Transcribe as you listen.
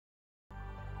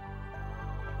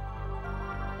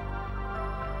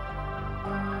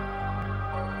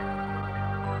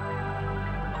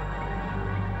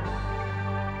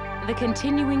The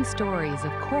continuing stories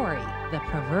of Cory, the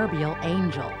Proverbial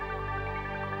Angel.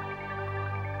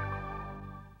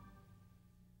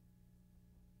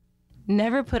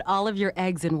 Never Put All of Your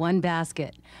Eggs in One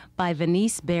Basket by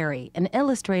Venise and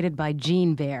illustrated by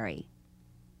Jean Barry.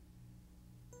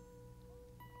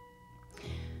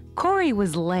 Cory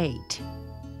was late.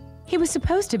 He was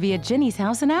supposed to be at Ginny's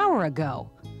house an hour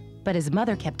ago, but his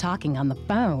mother kept talking on the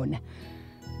phone.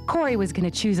 Cory was going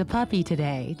to choose a puppy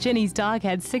today. Ginny's dog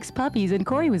had 6 puppies, and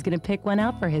Cory was going to pick one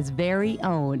out for his very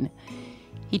own.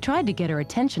 He tried to get her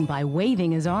attention by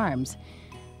waving his arms.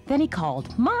 Then he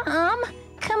called, "Mom,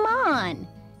 come on!"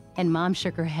 And Mom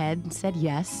shook her head and said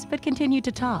yes, but continued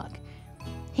to talk.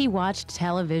 He watched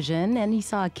television, and he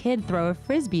saw a kid throw a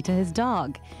frisbee to his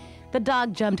dog. The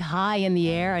dog jumped high in the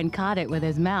air and caught it with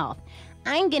his mouth.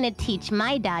 "I'm gonna teach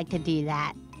my dog to do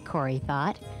that," Cory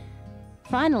thought.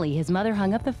 Finally, his mother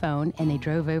hung up the phone and they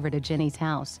drove over to Ginny's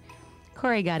house.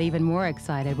 Cory got even more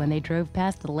excited when they drove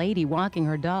past the lady walking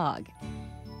her dog.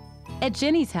 At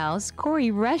Ginny's house,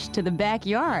 Cory rushed to the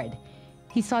backyard.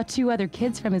 He saw 2 other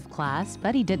kids from his class,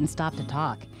 but he didn't stop to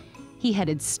talk. He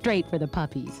headed straight for the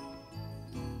puppies.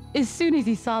 As soon as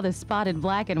he saw the spotted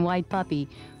black and white puppy,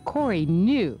 Cory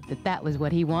knew that that was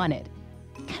what he wanted.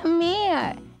 "Come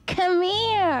here, come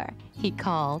here," he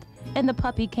called, and the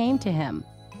puppy came to him.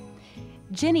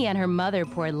 Ginny and her mother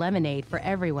poured lemonade for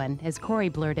everyone as Cory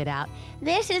blurted out,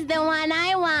 "This is the one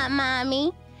I want,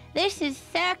 Mommy. This is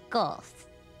Circles."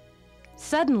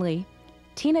 Suddenly,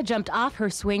 Tina jumped off her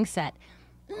swing set.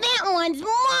 "That one's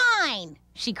mine!"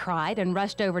 she cried and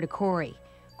rushed over to Cory.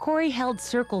 Cory held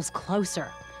Circles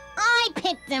closer. "I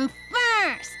picked them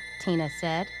first," Tina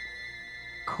said.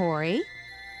 "Cory,"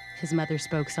 his mother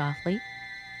spoke softly,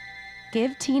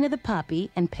 "give Tina the puppy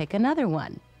and pick another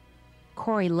one."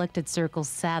 Cory looked at Circles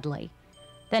sadly,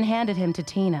 then handed him to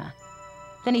Tina.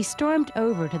 Then he stormed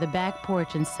over to the back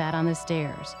porch and sat on the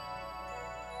stairs.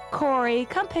 "Cory,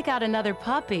 come pick out another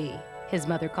puppy," his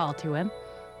mother called to him.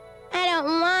 "I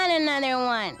don't want another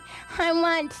one. I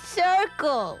want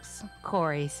Circles,"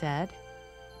 Cory said.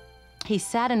 He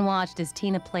sat and watched as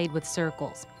Tina played with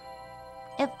Circles.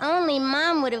 "If only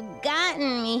Mom would have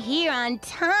gotten me here on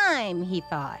time," he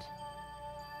thought.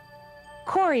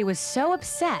 Cory was so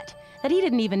upset that he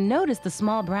didn't even notice the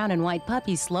small brown and white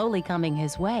puppy slowly coming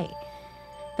his way.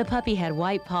 The puppy had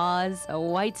white paws, a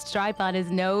white stripe on his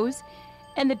nose,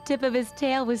 and the tip of his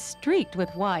tail was streaked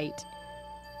with white.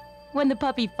 When the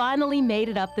puppy finally made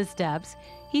it up the steps,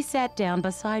 he sat down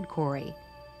beside Cory.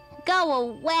 "Go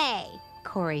away,"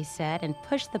 Cory said, and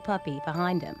pushed the puppy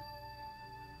behind him.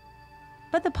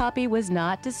 But the puppy was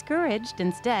not discouraged.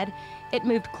 Instead, it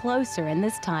moved closer and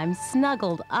this time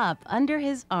snuggled up under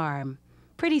his arm.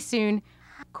 Pretty soon,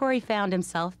 Cory found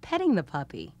himself petting the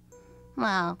puppy.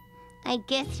 "Well, I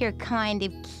guess you're kind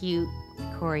of cute,"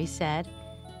 Cory said.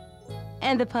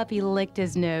 And the puppy licked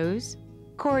his nose.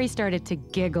 Cory started to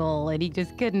giggle and he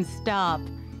just couldn't stop.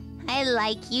 "I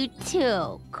like you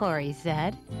too," Cory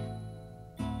said.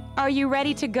 "Are you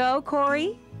ready to go,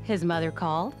 Cory?" his mother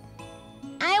called.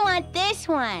 "I want this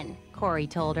one," Cory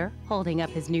told her, holding up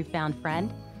his newfound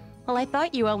friend. "Well, I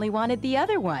thought you only wanted the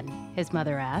other one," his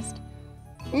mother asked.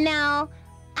 "No,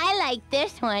 I like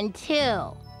this one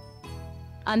too."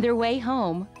 On their way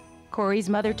home, Cory's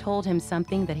mother told him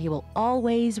something that he will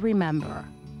always remember.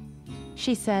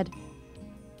 She said,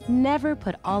 "Never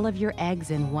put all of your eggs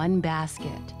in one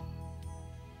basket."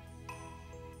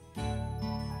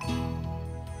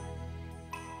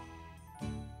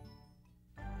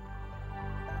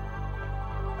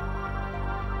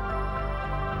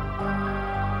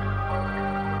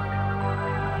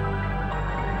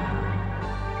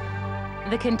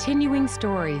 The continuing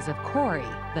stories of Cory,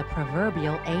 the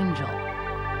Proverbial Angel.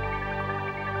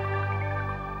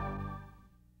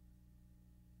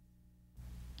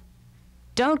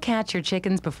 Don't Catch Your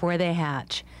Chickens Before They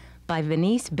Hatch by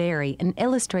Venise and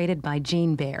illustrated by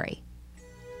Jean Barry.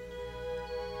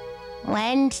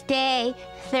 "Wednesday,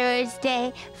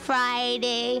 Thursday,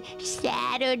 Friday,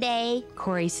 Saturday,"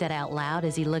 Cory said out loud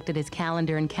as he looked at his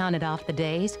calendar and counted off the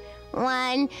days.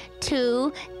 1,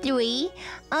 2, 3.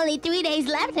 Only 3 days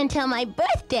left until my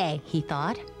birthday, he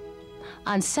thought.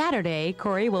 On Saturday,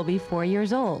 Cory will be 4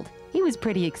 years old. He was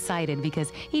pretty excited because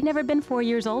he'd never been 4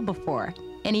 years old before,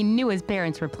 and he knew his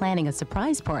parents were planning a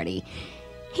surprise party.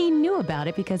 He knew about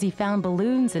it because he found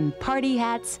balloons and party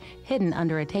hats hidden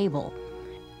under a table.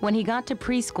 When he got to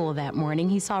preschool that morning,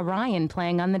 he saw Ryan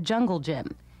playing on the jungle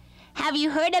gym. "Have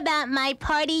you heard about my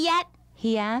party yet?"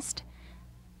 he asked.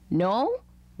 "No,"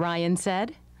 Ryan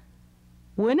said.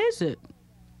 "When is it?"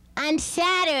 "On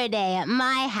Saturday at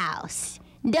my house.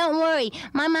 Don't worry,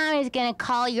 my mom is gonna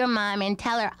call your mom and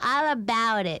tell her all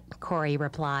about it, Cory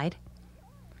replied.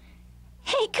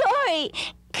 Hey, Cory,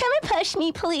 come and push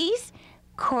me, please.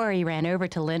 Cory ran over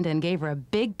to Linda and gave her a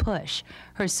big push.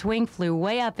 Her swing flew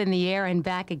way up in the air and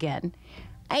back again.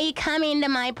 Are you coming to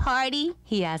my party?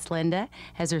 He asked Linda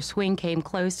as her swing came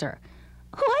closer.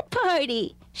 What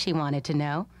party? She wanted to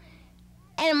know.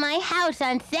 At my house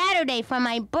on Saturday for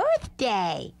my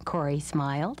birthday. Cory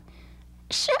smiled.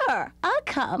 Sure, I'll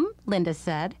come, Linda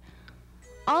said.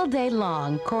 All day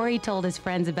long, Cory told his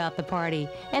friends about the party,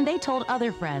 and they told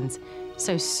other friends.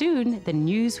 So soon, the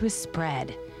news was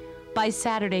spread. By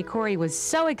Saturday, Cory was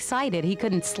so excited he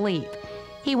couldn't sleep.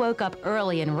 He woke up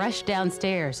early and rushed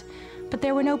downstairs, but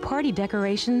there were no party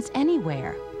decorations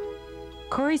anywhere.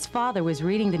 Cory's father was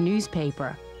reading the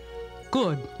newspaper.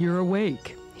 Good, you're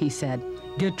awake, he said.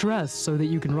 Get dressed so that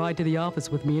you can ride to the office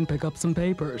with me and pick up some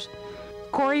papers.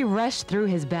 Cory rushed through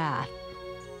his bath.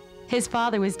 His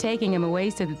father was taking him away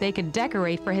so that they could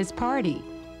decorate for his party.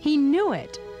 He knew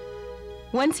it.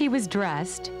 Once he was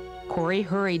dressed, Cory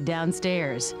hurried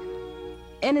downstairs.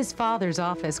 In his father's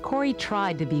office, Cory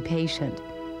tried to be patient,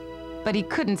 but he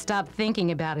couldn't stop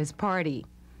thinking about his party.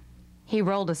 He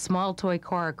rolled a small toy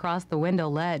car across the window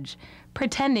ledge,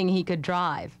 pretending he could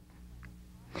drive.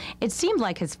 It seemed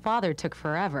like his father took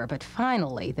forever, but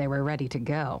finally they were ready to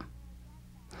go.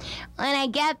 When I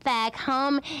get back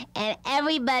home and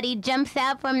everybody jumps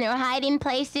out from their hiding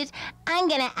places, I'm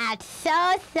gonna act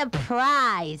so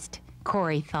surprised,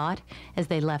 Cory thought as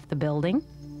they left the building.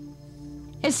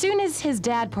 As soon as his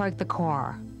dad parked the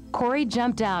car, Cory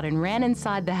jumped out and ran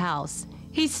inside the house.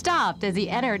 He stopped as he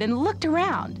entered and looked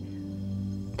around.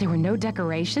 There were no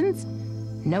decorations,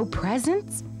 no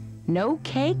presents, no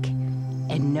cake,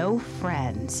 and no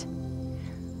friends.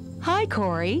 Hi,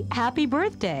 Cory. Happy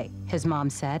birthday, his mom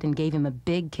said and gave him a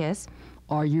big kiss.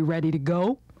 Are you ready to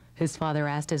go? His father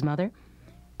asked his mother.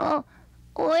 Oh,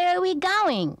 where are we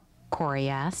going? Cory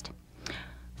asked.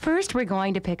 First, we're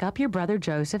going to pick up your brother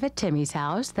Joseph at Timmy's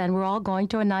house. Then we're all going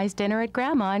to a nice dinner at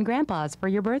Grandma and Grandpa's for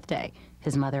your birthday,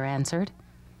 his mother answered.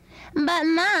 But,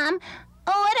 Mom,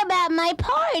 what about my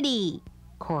party?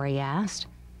 Cory asked.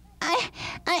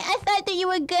 I thought that you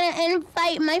were gonna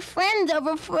invite my friends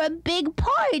over for a big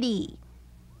party.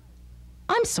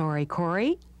 I'm sorry,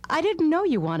 Cory. I didn't know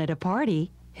you wanted a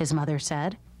party, his mother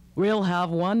said. We'll have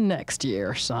one next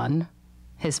year, son,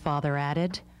 his father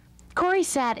added. Cory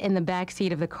sat in the back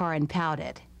seat of the car and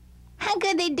pouted. How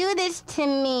could they do this to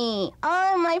me?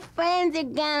 All of my friends are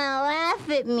gonna laugh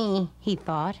at me, he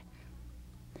thought.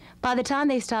 By the time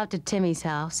they stopped at Timmy's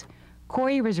house,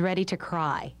 Cory was ready to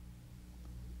cry.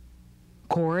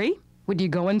 Cory, would you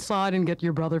go inside and get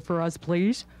your brother for us,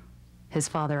 please? His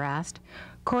father asked.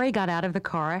 Cory got out of the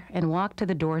car and walked to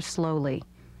the door slowly.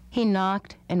 He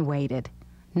knocked and waited.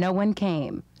 No one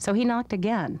came, so he knocked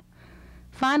again.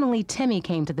 Finally, Timmy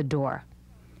came to the door.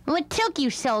 What took you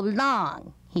so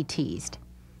long? He teased.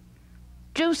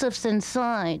 Joseph's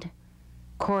inside.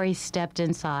 Cory stepped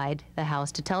inside the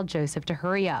house to tell Joseph to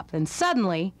hurry up, and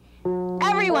suddenly,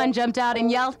 everyone jumped out and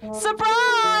yelled,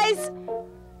 "Surprise!"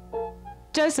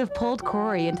 Joseph pulled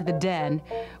Cory into the den,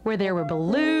 where there were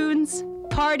balloons,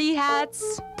 party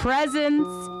hats, presents,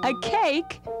 a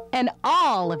cake, and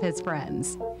all of his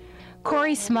friends.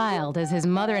 Cory smiled as his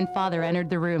mother and father entered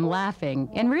the room laughing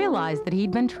and realized that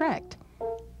he'd been tricked.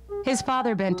 His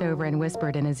father bent over and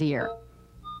whispered in his ear.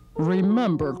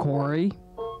 Remember, Cory,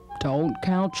 don't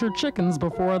count your chickens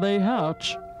before they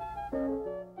hatch.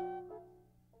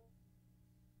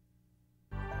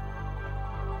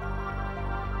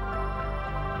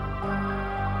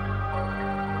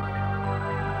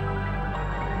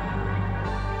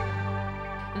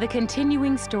 The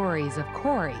continuing stories of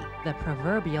Cory, the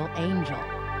Proverbial Angel.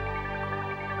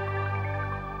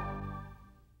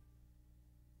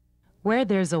 Where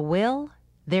There's a Will,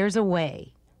 There's a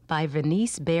Way, by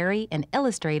Venise Berry and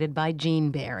illustrated by Jean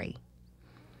Berry.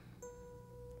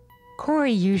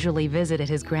 Cory usually visited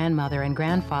his grandmother and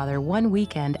grandfather one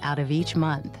weekend out of each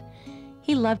month.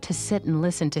 He loved to sit and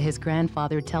listen to his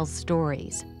grandfather tell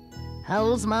stories.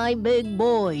 "How's my big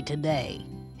boy today?"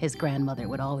 his grandmother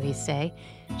would always say.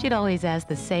 She'd always ask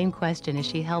the same question as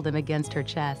she held him against her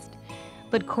chest.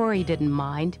 But Cory didn't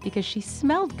mind because she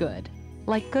smelled good,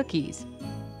 like cookies.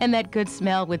 And that good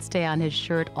smell would stay on his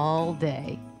shirt all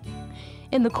day.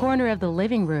 In the corner of the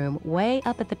living room, way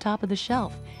up at the top of the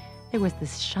shelf, there was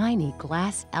this shiny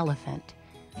glass elephant.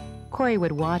 Cory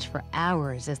would watch for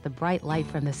hours as the bright light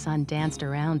from the sun danced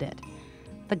around it.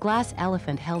 The glass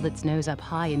elephant held its nose up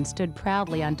high and stood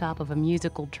proudly on top of a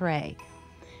musical tray.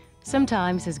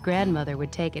 Sometimes his grandmother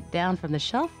would take it down from the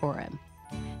shelf for him.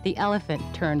 The elephant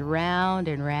turned round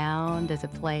and round as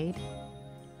it played.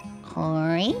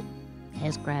 Cory,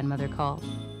 His grandmother called.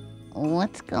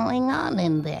 what's going on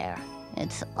in there?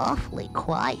 It's awfully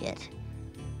quiet.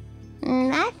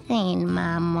 Nothing,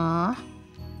 Mama.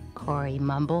 Cory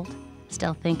mumbled,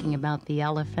 still thinking about the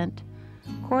elephant.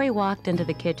 Cory walked into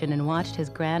the kitchen and watched his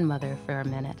grandmother for a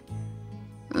minute.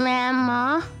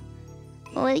 Mama,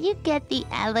 will you get the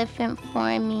elephant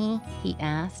for me? He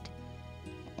asked.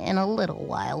 In a little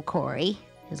while, Cory.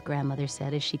 His grandmother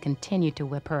said as she continued to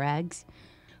whip her eggs.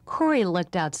 Cory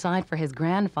looked outside for his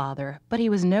grandfather, but he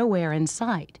was nowhere in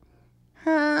sight.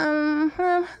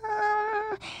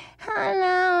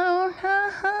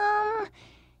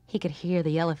 He could hear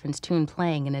the elephant's tune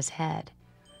playing in his head.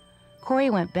 Cory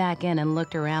went back in and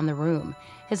looked around the room,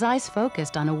 his eyes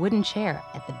focused on a wooden chair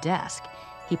at the desk.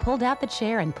 He pulled out the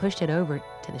chair and pushed it over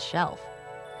to the shelf.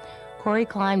 Cory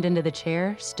climbed into the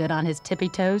chair, stood on his tippy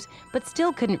toes, but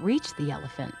still couldn't reach the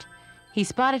elephant. He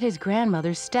spotted his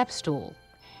grandmother's step stool.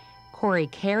 Cory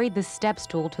carried the step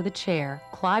stool to the chair,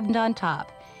 climbed on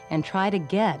top, and tried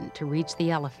again to reach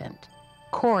the elephant.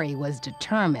 Cory was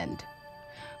determined.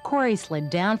 Cory slid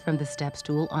down from the step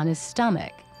stool on his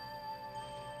stomach.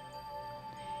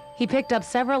 He picked up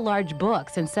several large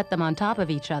books and set them on top of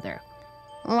each other.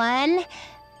 1,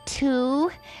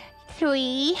 2,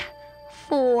 3,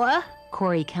 4.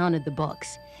 Cory counted the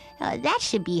books. That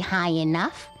should be high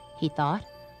enough, he thought.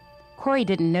 Cory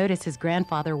didn't notice his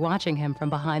grandfather watching him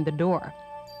from behind the door.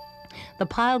 The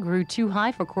pile grew too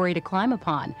high for Cory to climb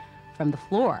upon from the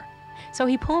floor, so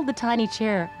he pulled the tiny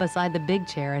chair beside the big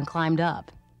chair and climbed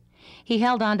up. He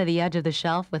held onto the edge of the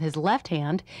shelf with his left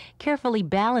hand, carefully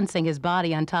balancing his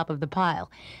body on top of the pile.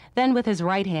 Then with his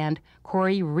right hand,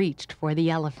 Cory reached for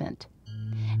the elephant.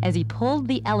 As he pulled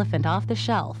the elephant off the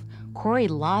shelf, Cory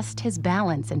lost his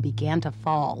balance and began to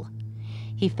fall.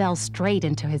 He fell straight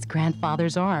into his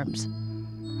grandfather's arms.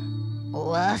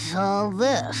 What's all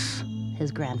this?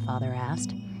 His grandfather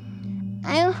asked.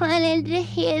 I wanted to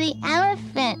hear the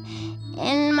elephant,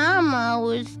 and Mama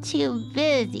was too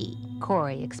busy,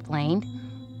 Cory explained.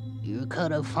 You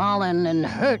could have fallen and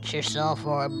hurt yourself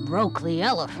or broke the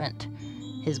elephant,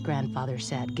 his grandfather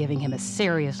said, giving him a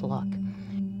serious look.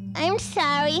 I'm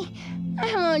sorry.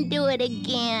 I won't do it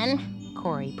again,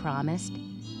 Cory promised.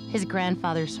 His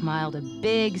grandfather smiled a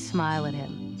big smile at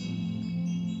him.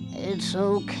 It's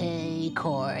okay,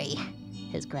 Cory,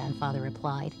 his grandfather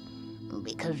replied.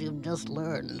 Because you've just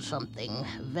learned something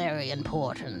very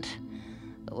important.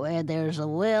 Where there's a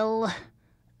will,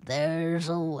 there's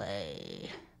a way.